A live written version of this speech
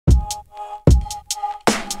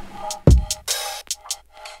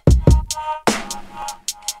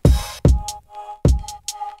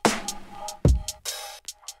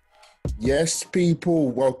Yes, people,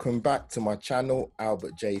 welcome back to my channel,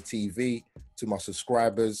 Albert J TV. To my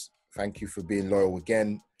subscribers, thank you for being loyal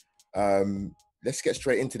again. Let's get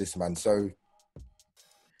straight into this, man. So,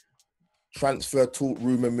 transfer talk,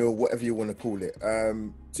 rumor mill, whatever you want to call it.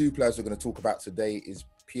 Two players we're going to talk about today is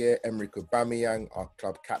Pierre-Emerick Aubameyang, our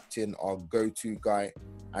club captain, our go-to guy.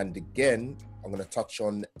 And again, I'm going to touch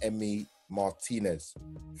on Martinez.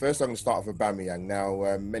 First, I'm going to start with Aubameyang.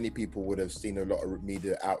 Now, many people would have seen a lot of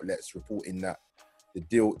media outlets reporting that the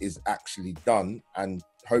deal is actually done, and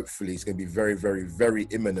hopefully it's going to be very, very, very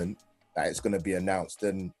imminent that it's going to be announced.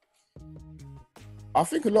 And I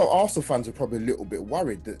think a lot of Arsenal fans are probably a little bit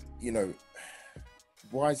worried that,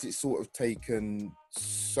 why has it sort of taken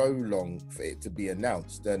so long for it to be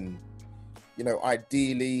announced? And,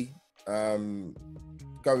 ideally,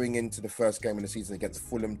 going into the first game of the season against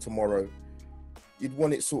Fulham tomorrow, you'd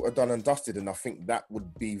want it sort of done and dusted, and I think that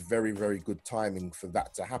would be very, very good timing for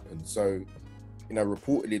that to happen. So,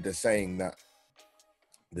 reportedly they're saying that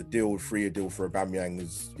the deal, three-year deal for Aubameyang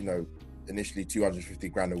is, initially 250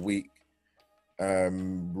 grand a week,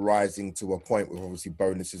 rising to a point with obviously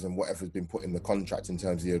bonuses and whatever's been put in the contract in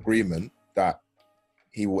terms of the agreement, that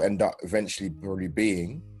he will end up eventually probably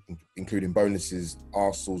being, including bonuses,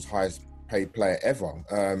 Arsenal's highest paid player ever.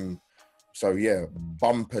 So yeah,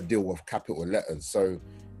 bumper deal with capital letters. So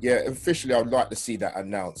yeah, officially I'd like to see that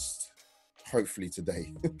announced hopefully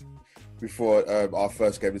today before our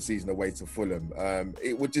first game of the season away to Fulham.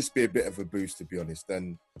 It would just be a bit of a boost, to be honest,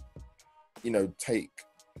 and take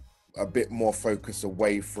a bit more focus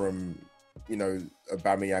away from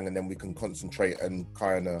Aubameyang, and then we can concentrate and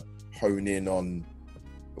kind of hone in on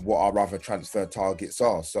what our other transfer targets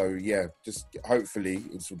are. So yeah, just hopefully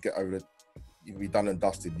this will get over the, be done and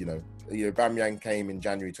dusted. Aubameyang came in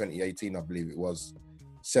January 2018, I believe it was,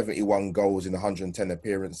 71 goals in 110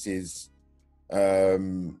 appearances,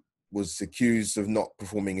 was accused of not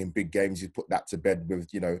performing in big games. He put that to bed with,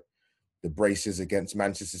 the braces against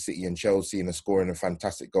Manchester City and Chelsea, and scoring a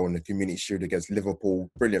fantastic goal in the Community Shield against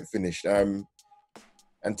Liverpool. Brilliant finish. And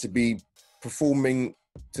to be performing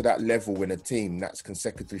to that level in a team that's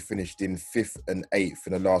consecutively finished in 5th and 8th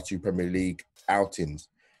in the last two Premier League outings,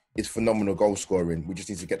 it's phenomenal goal scoring. We just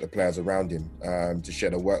need to get the players around him to share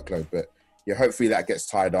the workload. But yeah, hopefully that gets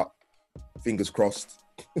tied up. Fingers crossed.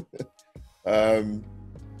 And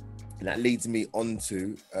that leads me on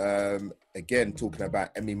to, again, talking about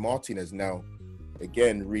Martinez now.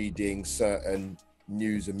 Again, reading certain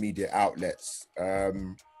news and media outlets.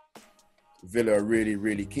 Villa are really,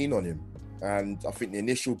 really keen on him. And I think the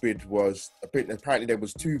initial bid was, apparently there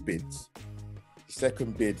was two bids.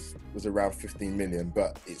 Second bid was around 15 million,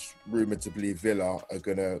 but it's rumoured to believe Villa are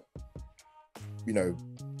going to,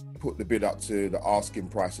 put the bid up to the asking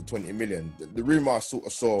price of 20 million. The rumour I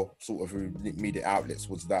saw through media outlets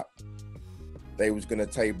was that they was going to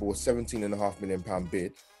table a £17.5 million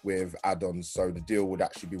bid with add-ons, so the deal would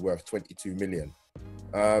actually be worth 22 million.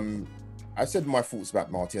 I said my thoughts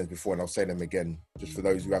about Martinez before, and I'll say them again, just for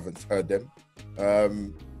those who haven't heard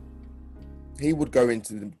them. He would go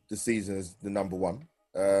into the season as the number one.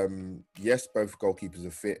 Yes, both goalkeepers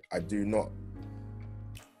are fit. I do not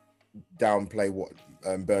downplay what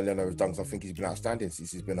Bernardo has done, because I think he's been outstanding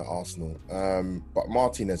since he's been at Arsenal. But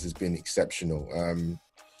Martinez has been exceptional.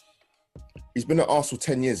 He's been at Arsenal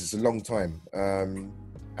 10 years. It's a long time.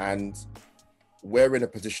 And we're in a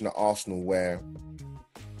position at Arsenal where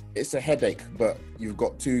it's a headache, but you've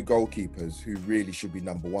got two goalkeepers who really should be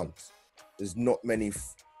number ones. There's not many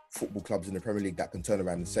football clubs in the Premier League that can turn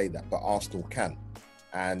around and say that, but Arsenal can.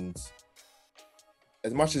 And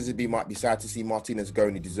as much as might be sad to see Martinez go,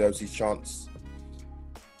 and he deserves his chance,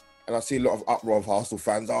 and I see a lot of uproar of Arsenal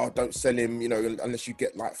fans, don't sell him, unless you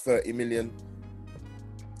get like 30 million.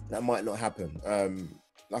 That might not happen.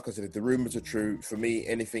 Like I said, if the rumours are true, for me,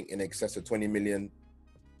 anything in excess of 20 million,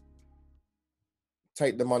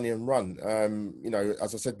 take the money and run.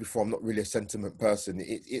 As I said before, I'm not really a sentiment person.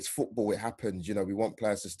 It's football, it happens. We want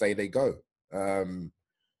players to stay, they go.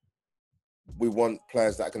 We want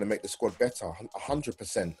players that are going to make the squad better,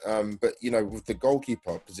 100%. But, with the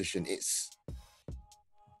goalkeeper position,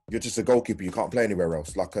 you're just a goalkeeper. You can't play anywhere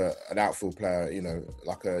else, like an outfield player,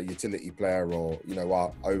 like a utility player, or,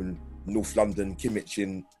 our own North London Kimmich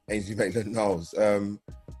in Ainsley Maitland-Niles.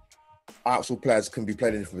 Outfield players can be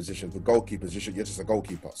played in different positions. The goalkeeper position, you're just a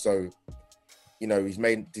goalkeeper. So, he's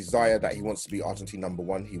made desire that he wants to be Argentine number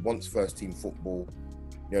one. He wants first team football.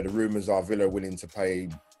 The rumours are Villa willing to pay,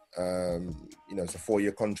 it's a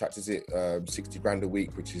 4-year contract, is it? 60 grand a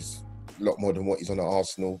week, which is a lot more than what he's on at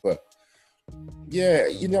Arsenal. But yeah,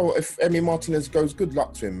 if Martinez goes, good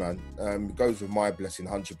luck to him, man. Goes with my blessing,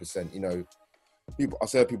 100%. I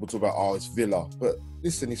say people talk about, oh, it's Villa, but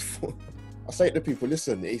listen, I say to people,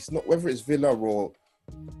 listen, it's not whether it's Villa or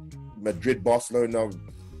Madrid, Barcelona,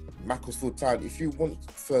 Macclesfield Town. If you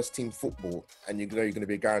want first team football and you know you're going to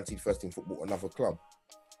be guaranteed first team football at another club,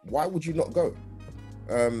 why would you not go?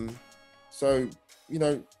 So, you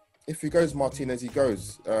know, if he goes Martinez, he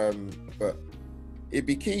goes. But it'd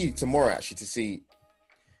be key tomorrow actually to see.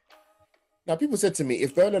 Now, people said to me,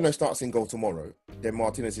 if Berlino starts in goal tomorrow, then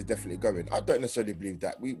Martinez is definitely going. I don't necessarily believe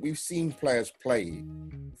that. We've seen players play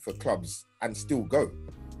for clubs and still go.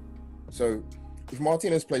 So if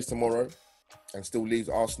Martinez plays tomorrow and still leaves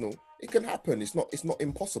Arsenal, it can happen. It's not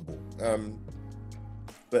impossible.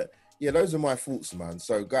 But yeah, those are my thoughts, man.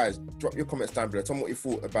 So guys, drop your comments down below. Tell me what you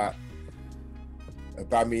thought about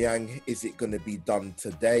Aubameyang. Is it going to be done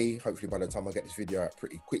today? Hopefully by the time I get this video out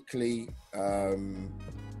pretty quickly.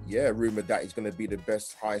 Yeah, rumoured that he's going to be the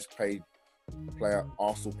best, highest paid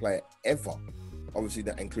Arsenal player ever. Obviously,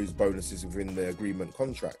 that includes bonuses within the agreement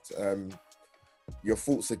contract. Your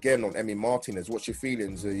thoughts again on Martinez? What's your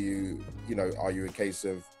feelings? Are you a case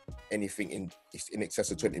of anything in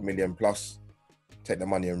excess of 20 million plus, take the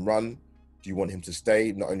money and run? Do you want him to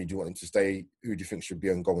stay? Not only do you want him to stay, who do you think should be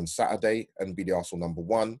on goal on Saturday and be the Arsenal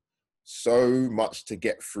 #1? So much to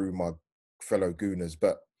get through, my fellow Gooners.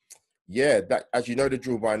 But yeah, that, as you know the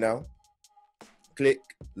drill by now, click,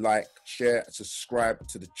 like, share, subscribe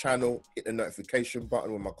to the channel, hit the notification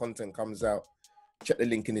button when my content comes out. Check the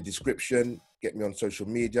link in the description. Get me on social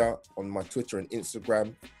media, on my Twitter and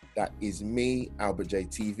Instagram. That is me, Albert J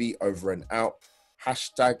TV, over and out.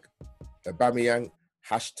 Hashtag Aubameyang,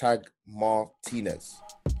 hashtag Martinez.